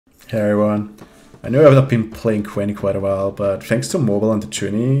Hey everyone. I know I've not been playing Gwent in quite a while, but thanks to mobile and the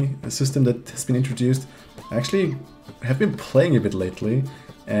journey system that has been introduced, I actually have been playing a bit lately.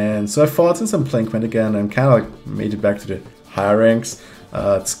 And so I thought, since I'm playing Gwent again, I'm kind of like made it back to the higher ranks,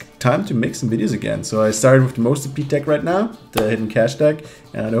 it's time to make some videos again. So I started with the most OP deck right now, the Hidden Cache deck,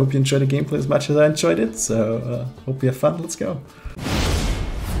 and I hope you enjoyed the gameplay as much as I enjoyed it. So hope you have fun, let's go.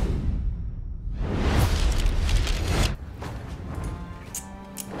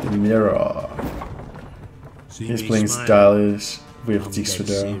 The Mirror. He's playing stylish with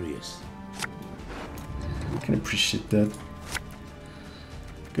Dijkstra. I can appreciate that.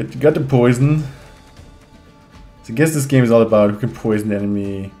 Got the poison. So I guess this game is all about who can poison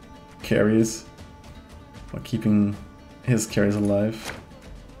enemy carries while keeping his carries alive.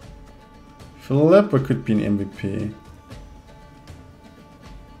 Philippa could be an MVP.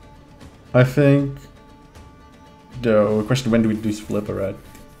 I think, though, the question, when do we do Philippa, right?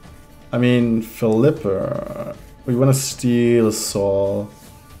 I mean, Philippa, we want to steal a Saul.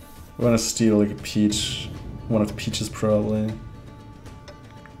 We want to steal like a Peach, one of the Peaches probably.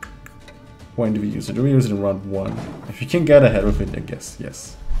 When do we use it? Do we use it in round 1? If you can get ahead with it, I guess,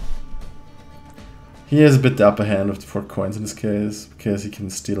 yes. He has a bit the upper hand with the 4 coins in this case, because he can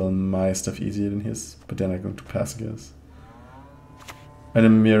steal my stuff easier than his, but then I'm going to pass, I guess. And a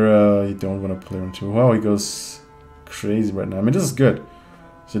Mirror, you don't want to play him too. Wow, he goes crazy right now. I mean, this is good.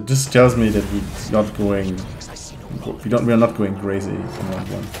 So this tells me that we're not going, we are not going crazy in round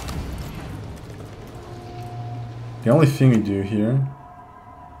 1. The only thing we do here,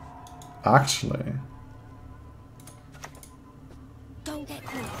 actually, don't get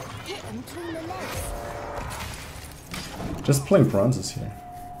caught. Hit him between the legs. Just playing bronzes here.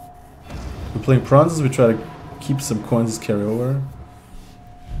 We're playing bronzes. We try to keep some coins as carryover.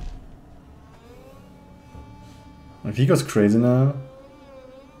 If he goes crazy now,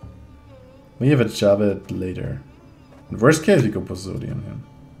 we have a Javed later. In worst case, we go Bozodi on him.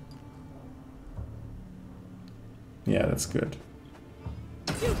 Yeah, that's good.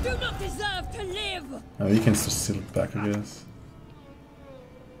 You do not deserve to live. Oh, we can just steal it back, I guess.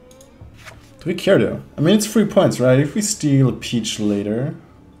 Do we care though? I mean, it's 3 points, right? If we steal a Peach later,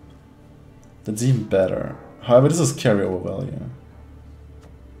 that's even better. However, this is carryover value.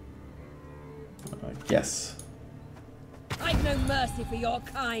 I guess. I've no mercy for your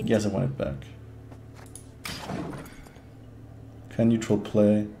kind. Yes, I want it back. Can neutral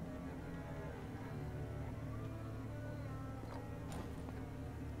play?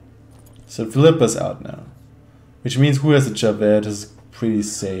 So Philippa's out now, which means who has a Javed is pretty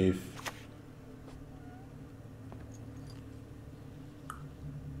safe.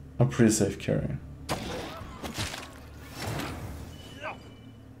 I'm pretty safe carrying.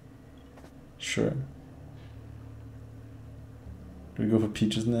 Sure. Do we go for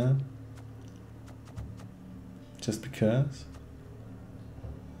Peaches now? Just because?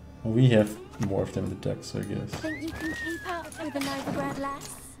 Well, we have more of them in the deck, so I guess. Think you can keep up with the Novigrad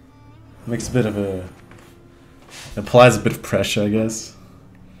lass? Makes a bit of a... applies a bit of pressure, I guess.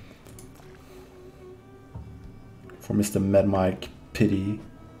 For Mr. Mad Mike Pity.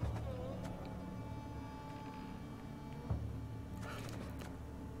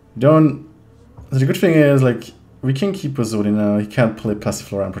 Don't... The good thing is, like, we can keep Bozodi now. He can't play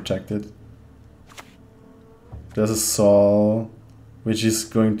Passiflora unprotected. There's a Saul, which is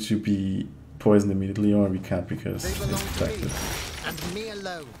going to be poisoned immediately, or we can't because it's protected. And me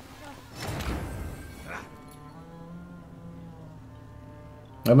alone.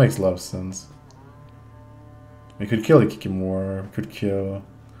 That makes a lot of sense. We could kill Ikikimura, we could kill...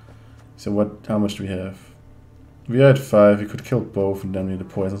 So what? How much do we have? We are at 5, we could kill both and then we have the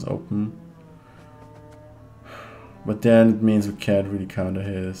poisons open. But then it means we can't really counter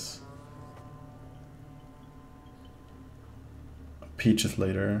his Peaches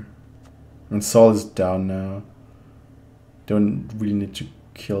later. And Saul is down now. Don't really need to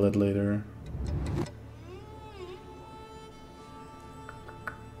kill it later.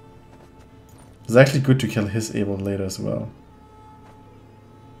 It's actually good to kill his Abel later as well.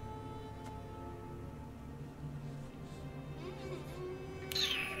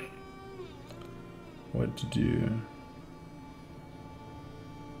 What to do?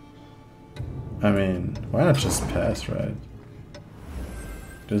 I mean, why not just pass, right?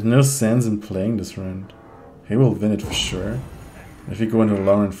 There's no sense in playing this round. He will win it for sure. If we go into the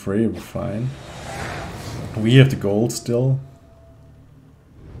long run free, we'll be fine. We have the gold still.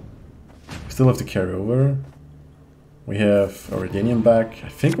 We still have to carry over. We have Aurelianium back. I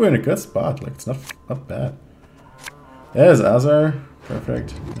think we're in a good spot. Like, it's not bad. There's Azar.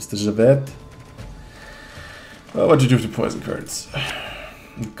 Perfect. Mr. Javed. Well, what do you do with the poison cards?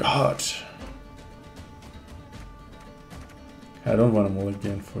 God. I don't want to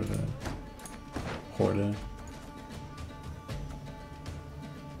mulligan for the Horde.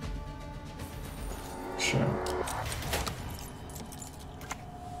 Sure.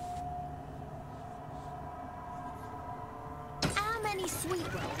 How many sweet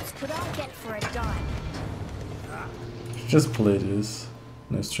rolls could I get for a dime? Just play this.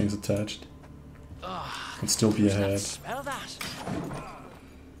 No strings attached. Can still be ahead. Smell that?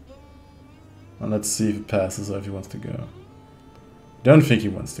 And let's see if it passes or if he wants to go. Don't think he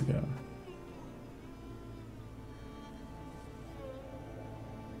wants to go.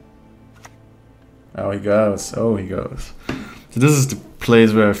 Oh, he goes. Oh, he goes. So this is the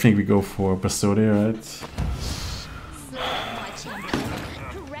place where I think we go for Basodia, right? Slow up, my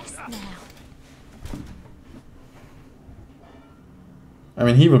champion. Rest now. I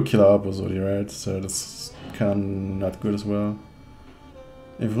mean, he will kill our Basodia, right? So that's kind of not good as well.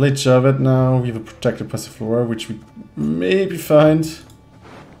 If we play Javed now, we have a protected Passiflora, which we maybe find.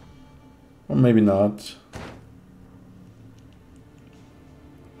 Or maybe not.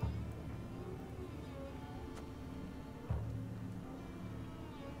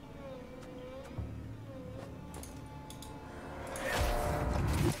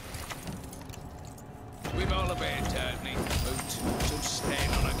 We've all a bad tightening, but so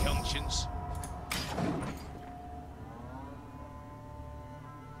stand on our conscience.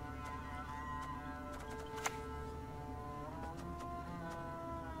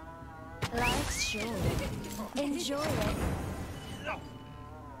 Life's short. Enjoy it.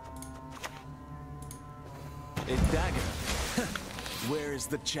 A dagger. Where is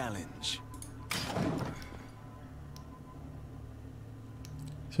the challenge?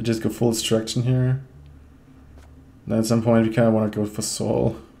 So just go full destruction here. Then at some point we kind of want to go for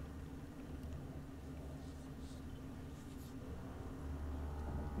Soul.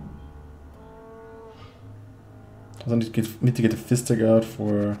 I need to get the Fistic out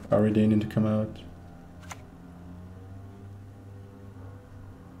for Aridanian to come out.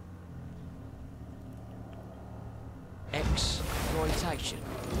 Exploitation.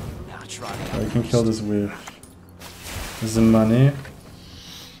 Now try Oh, you can kill this with the money.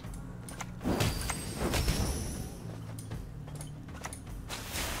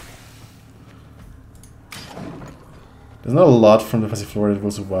 There's not a lot from the Passiflora that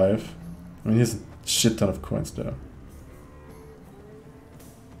will survive. I mean, he has a shit ton of coins though.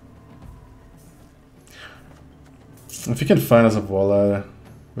 If you can find us a Voila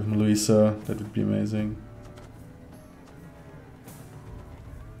with Meluisa, that would be amazing.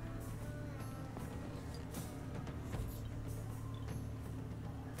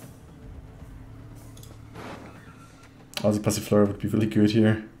 Also, Passiflora would be really good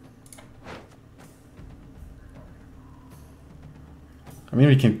here. I mean,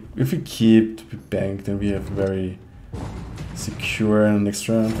 we can, if we keep the bank, then we have very secure in the next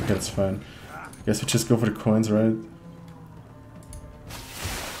round. Okay, that's fine. I guess we just go for the coins, right?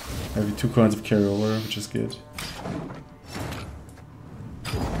 Maybe 2 coins of carryover, which is good.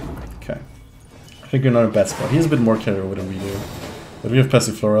 Okay. I think we're not in a bad spot. He has a bit more carryover than we do. But we have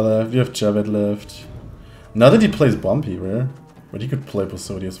Passiflora left, we have Javed left. Now that he plays Bumpy, rare. But he could play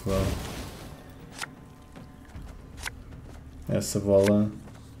Basodia as well. Yeah, Savala.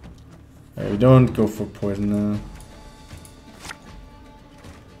 Alright, we don't go for poison now.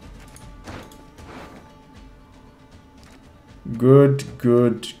 Good,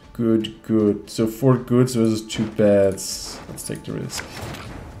 good, good, good. So 4 goods versus 2 bads. Let's take the risk.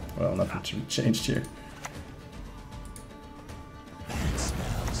 Well, nothing to be changed here.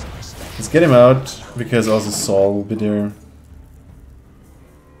 Let's get him out, because also Saul will be there.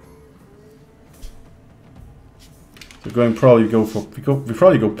 So going probably go for we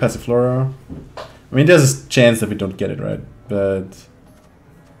probably go Passiflora. I mean, there's a chance that we don't get it right, but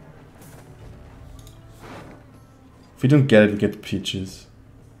if we don't get it, we get the peaches.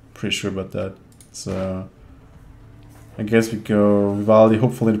 Pretty sure about that. So I guess we go Vivaldi,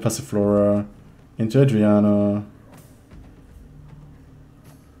 hopefully the Passiflora, into Adriana.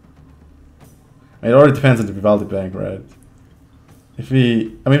 It already depends on the Vivaldi bank, right? If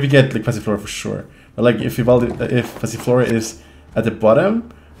we, I mean, we get like Passiflora for sure. But like if Passiflora is at the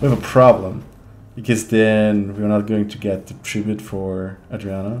bottom, we have a problem. Because then we're not going to get the tribute for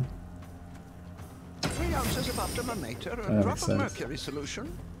Adriana. 3 ounces of optimum mater, That a makes drop of sense. mercury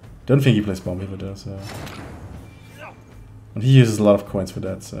solution. Don't think he plays Bomb Weaver though, so. And he uses a lot of coins for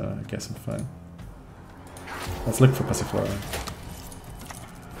that, so I guess I'm fine. Let's look for Passiflora.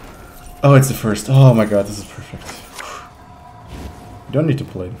 Oh, it's the first. Oh my god, this is perfect. You don't need to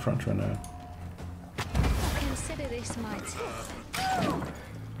play in front right now. Consider this my tip.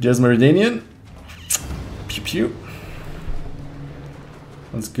 There's Meridian. Pew pew.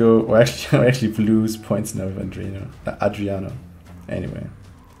 Let's go. Oh, actually, I actually lose points now with Adriano. Anyway.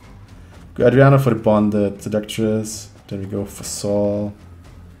 Go Adriano for the Bonded Seductress. Then we go for Saul.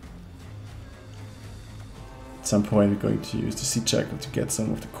 At some point, we're going to use the Sea Jackal to get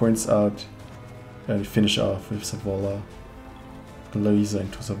some of the coins out. And we finish off with Savola. Louisa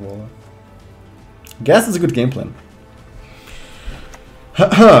into Savola. I guess it's a good game plan.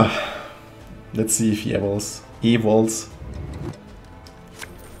 Let's see if he evolves.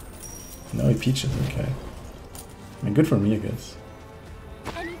 No, he peaches, okay. I mean, good for me, I guess.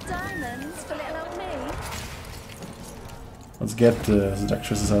 Any diamonds for little old me? Let's get the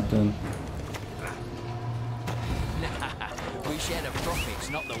seductresses out then. We share the profits,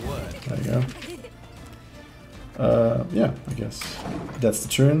 not the work. There you go. Yeah, I guess. That's the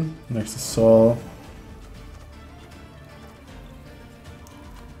turn. Next is Saul.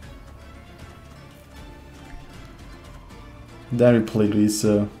 Then we play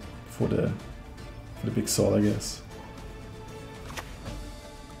Luisa for the big Saul, I guess.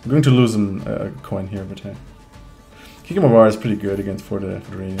 I'm going to lose a coin here, but hey. Kikamavar is pretty good against for the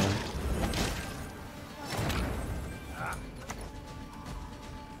radio.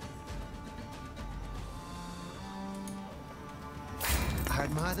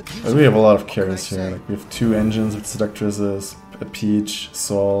 But we have a lot of carries here. Like we have 2 engines with seductresses, a Peach,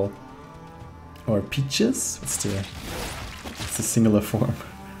 Saul, or Peaches. It's the singular form.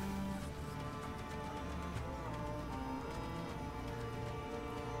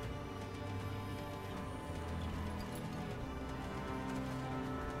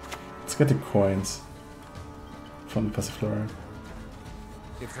 Let's get the coins from the Passiflora.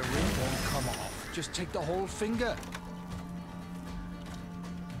 If the ring won't come off, just take the whole finger.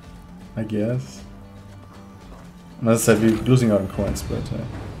 I guess. As I said, we're losing out on coins, but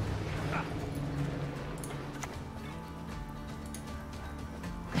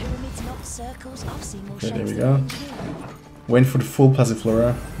Pyramids, not circles. I've seen more okay, there shapes we than go. you. Went for the full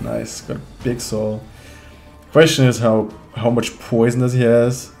Passiflora. Nice, got a big soul. Question is how much poison does he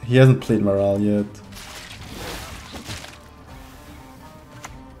has? He hasn't played Morale yet.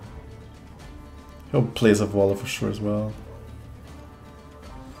 He'll play Zavala for sure as well.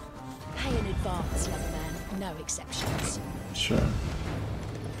 Pay in advance, young man. No exceptions. Sure.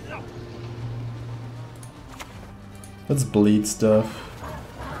 Let's bleed stuff.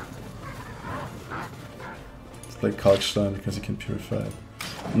 Let's play Kalkstein because he can purify it.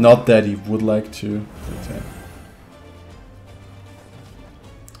 Not that he would like to, but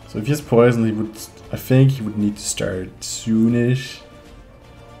so if he has poison, he would. I think he would need to start soonish.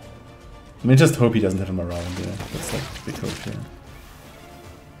 I mean, just hope he doesn't have a morale in there. That's like the big hope here.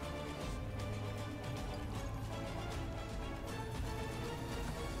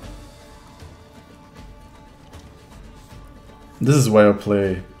 This is why I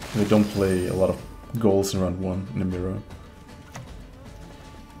don't play a lot of goals in round 1 in the mirror.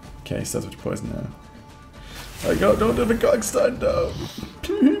 Okay, he starts with poison now. I don't have a Kalkstein now.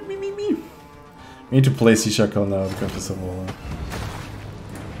 We need to play Sea Jackal now because of Savola.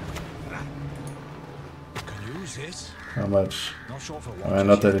 Can use it. How much? Not sure for Oh,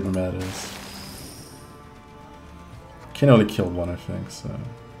 not that it matters. Can only kill 1, I think, so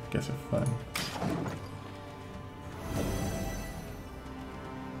I guess we're fine.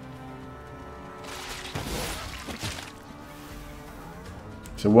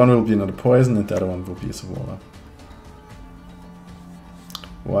 So one will be another poison and the other one will be a Savola.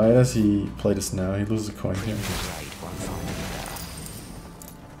 Why does he play this now? He loses a coin here.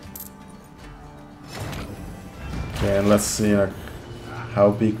 Okay, and let's see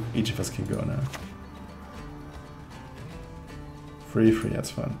how big each of us can go now. 3-3, that's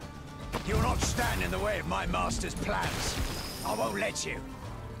fine. You'll not stand in the way of my master's plans. I won't let you.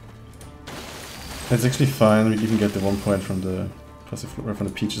 That's actually fine. We even get the 1 point from the from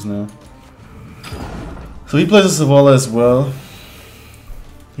the Peaches now. So he plays a Savola as well.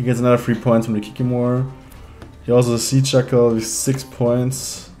 He gets another 3 points from the Kikimore. He also has a Sea Jackal with 6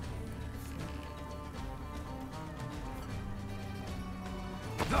 points.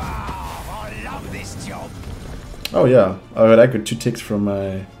 I love this job. Oh yeah, alright, I got 2 ticks from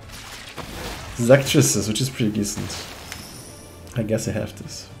my Zactresses, which is pretty decent. I guess I have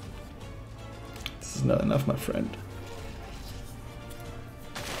this. This is not enough, my friend.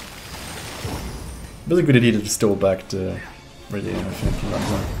 It was a good idea to stole back the Radiant, I think.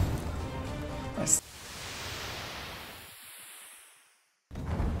 Nice.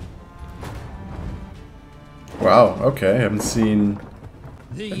 Wow, okay, I haven't seen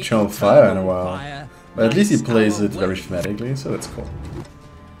a Channel Fire in a while. But at least he plays it very thematically, so that's cool.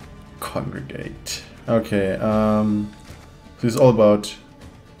 Congregate. Okay, so it's all about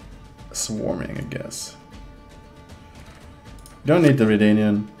swarming, I guess. We don't need the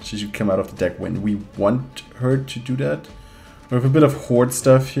Redanian. She should come out of the deck when we want her to do that. We have a bit of horde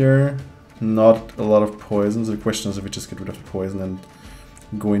stuff here. Not a lot of poison, so the question is if we just get rid of the poison and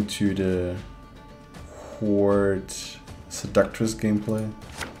go into the horde seductress gameplay.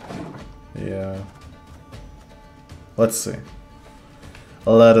 Yeah. Let's see.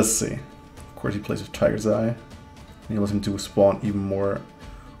 Let us see. Of course he plays with Tiger's Eye. And he allows him to spawn even more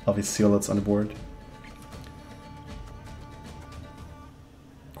of his zealots on the board.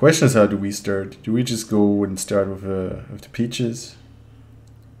 Question is, how do we start? Do we just go and start with the peaches?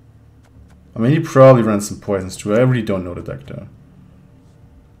 I mean, he probably runs some poisons too. I really don't know the deck though.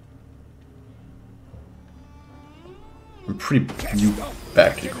 I'm pretty new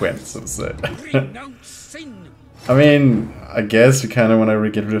back to Gwent, so to say. I mean, I guess we kind of want to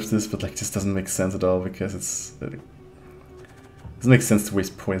get rid of this, but like, this doesn't make sense at all because it doesn't make sense to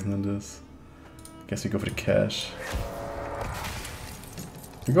waste poison on this. I guess we go for the cash.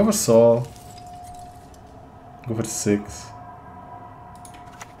 We go for Saul. Go for the 6.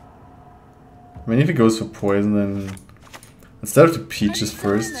 I mean, if he goes for poison, then instead of the peaches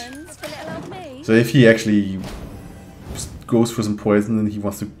first. So if he actually goes for some poison and he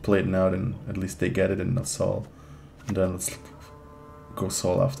wants to play it now, then at least they get it and not Saul. And then let's go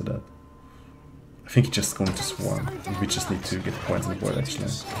Saul after that. I think he's just going to swarm. And we just need to get points on the board actually.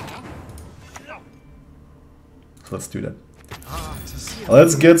 So let's do that.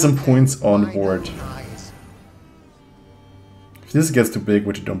 Let's get some points on the board. If this gets too big,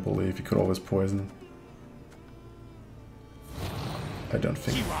 which I don't believe, you could always poison. I don't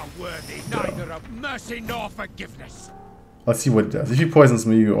think. You are worthy neither of mercy nor forgiveness. Let's see what it does. If he poisons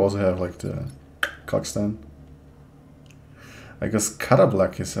me, you also have like the Cockstand. I guess Cutter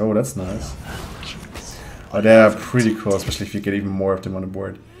Black is... oh, that's nice. Oh, they are pretty cool, especially if you get even more of them on the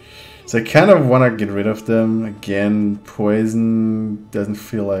board. So I kind of want to get rid of them. Again, poison doesn't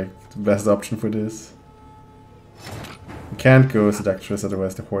feel like the best option for this. We can't go Seductress,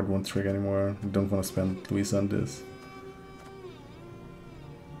 otherwise the horde won't trigger anymore. We don't want to spend Luisa on this.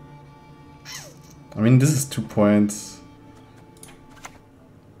 I mean, this is 2 points.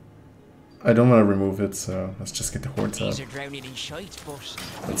 I don't want to remove it, so let's just get the hordes out.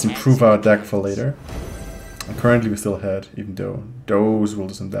 Let's improve our deck for later. And currently we still ahead, even though those will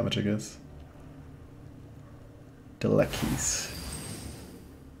do some damage, I guess. The Luckies.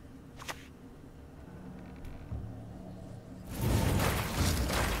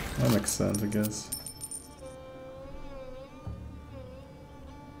 That makes sense, I guess.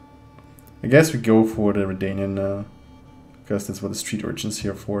 I guess we go for the Redanian now. Because that's what the Street Urchin's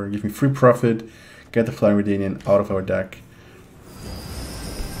here for. Give me free profit, get the Flying Redanian out of our deck.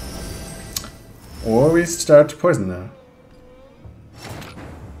 Or we start to poison now.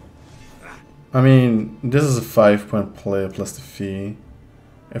 I mean, this is a 5-point play plus the fee.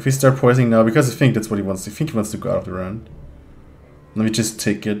 If we start poisoning now, because I think that's what he wants to, I think he wants to go out of the round. Let me just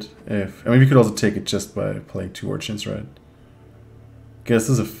take it. I mean, we could also take it just by playing 2 Urchins, right? Guess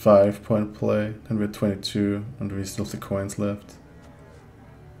this is a 5-point play, and we're 22, and we still have the coins left.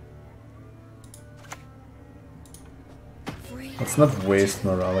 Let's not waste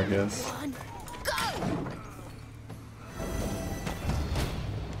morale, I guess.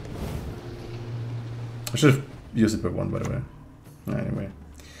 I should have used it by 1, by the way.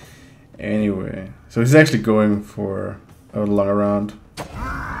 Anyway. So he's actually going for a longer round.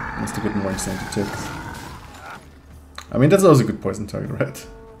 Wants to get more incentive ticks. I mean, that's also a good poison target, right?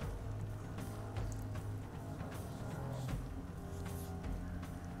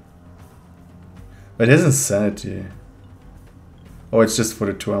 But it has insanity. Oh, it's just for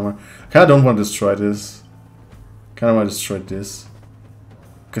the 2 armor. I kinda don't want to destroy this. Kinda want to destroy this.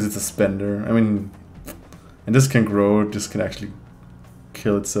 Because it's a spender. I mean, and this can grow, this can actually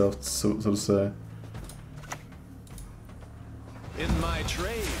kill itself, so to say. In my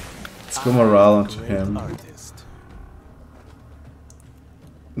trade, let's go morale onto him.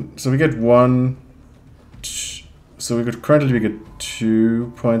 So we get 1. So we could currently get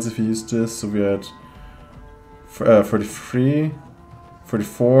 2 points if we use this. So we had 33,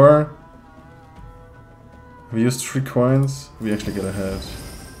 34. We used 3 coins. We actually get ahead.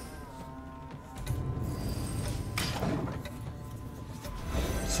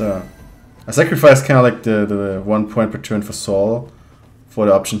 So I sacrificed kind of like the 1 point per turn for Saul for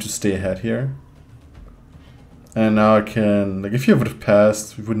the option to stay ahead here. And now I can, like, if he would have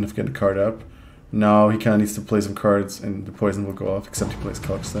passed, we wouldn't have gotten the card up. Now he kind of needs to play some cards and the poison will go off, except he plays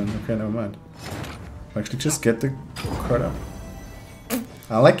Cox then. Okay, never mind. I'll actually just get the card up.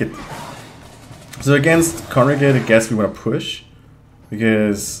 I like it. So against Congregate, I guess we want to push.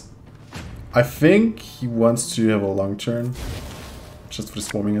 Because I think he wants to have a long turn. Just for the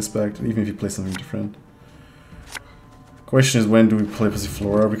swarming aspect, even if he plays something different. Question is, when do we play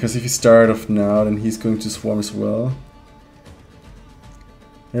Passiflora? Because if he start off now, then he's going to swarm as well.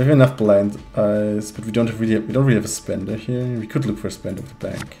 We have enough blind eyes, but we don't really have a spender here. We could look for a spender with the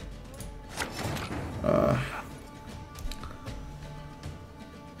bank.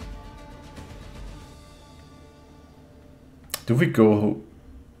 Do we go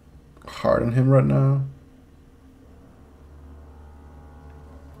hard on him right now?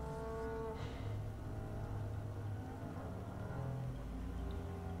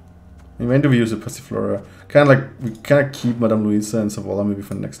 And when do we use a Passiflora? We kind of keep Madame Louisa and Savola maybe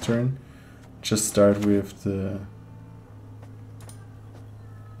for the next turn. Just start with the.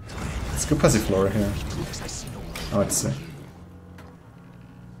 Let's go Passiflora here. Oh, let's see.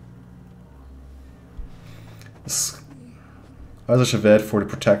 Either Chevet for the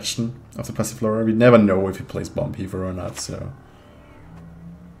protection of the Passiflora. We never know if he plays Bomb Heaver or not, so.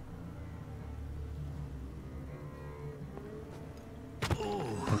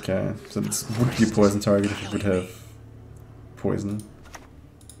 Okay, so this would be a poison target if it would have poison.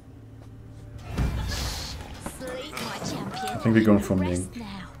 I think we're going for Mink.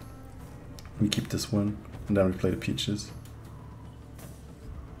 We keep this one, and then we play the Peaches.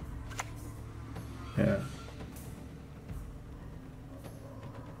 Yeah.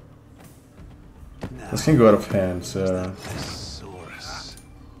 This can go out of hand, so...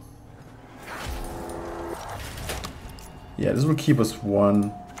 Yeah, this will keep us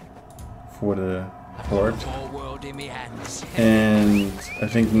one for the horde. And I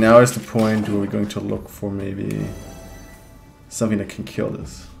think now is the point where we're going to look for maybe something that can kill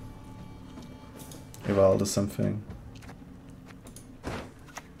this. Evaldo something.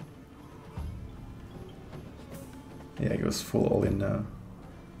 Yeah, he goes full all in now.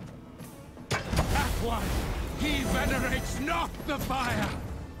 That one! He venerates not the fire!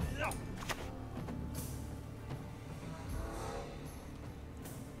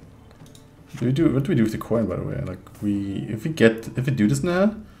 What do we do with the coin, by the way? Like if we do this now,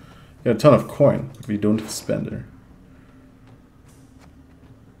 we get a ton of coin, but we don't have a spender.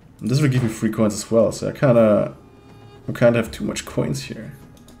 And this will give me free coins as well, so I kinda have too much coins here.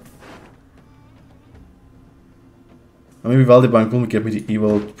 Maybe Valdebank will get me the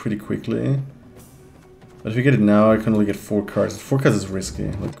evil pretty quickly. But if we get it now, I can only get 4 cards. 4 cards is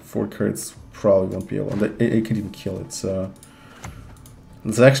risky. Like 4 cards probably won't be able. And the AA can even kill it, so.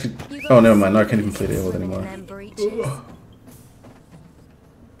 It's actually. Oh, never mind. Now I can't even play the Evo anymore.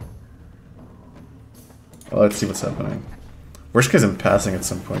 Well, let's see what's happening. Worst case, I'm passing at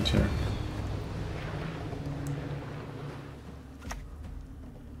some point here.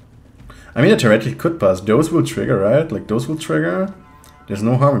 I mean, I theoretically could pass. Those will trigger, right? Like, those will trigger. There's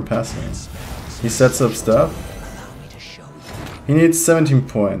no harm in passing. He sets up stuff. He needs 17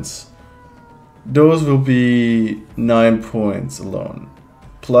 points. Those will be 9 points alone.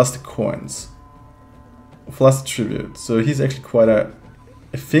 Plus the coins. Plus the tribute. So he's actually quite a...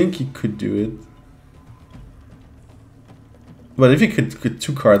 I think he could do it. But if he could get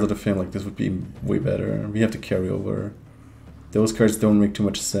 2 cards out of him, like, this would be way better. We have to carry over. Those cards don't make too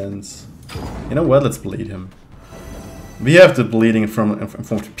much sense. You know what? Let's bleed him. We have the bleeding in form of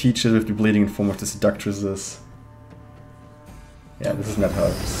the Peaches, we have the bleeding in form of the Seductresses. Yeah, this is not how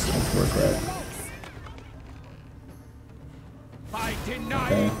it's going to work, right? I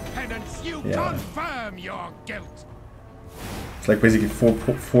deny penance, you confirm your guilt. It's like basically four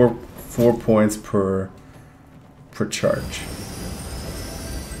points per charge.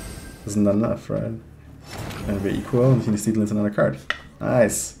 Isn't that enough, right? And we're equal, and he steals another card.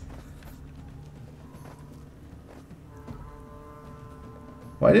 Nice.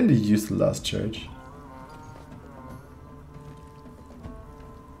 Why didn't he use the last charge?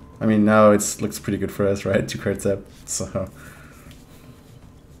 I mean, now it looks pretty good for us, right? 2 cards up, so...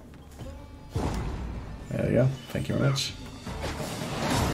 There you go. Thank you very much.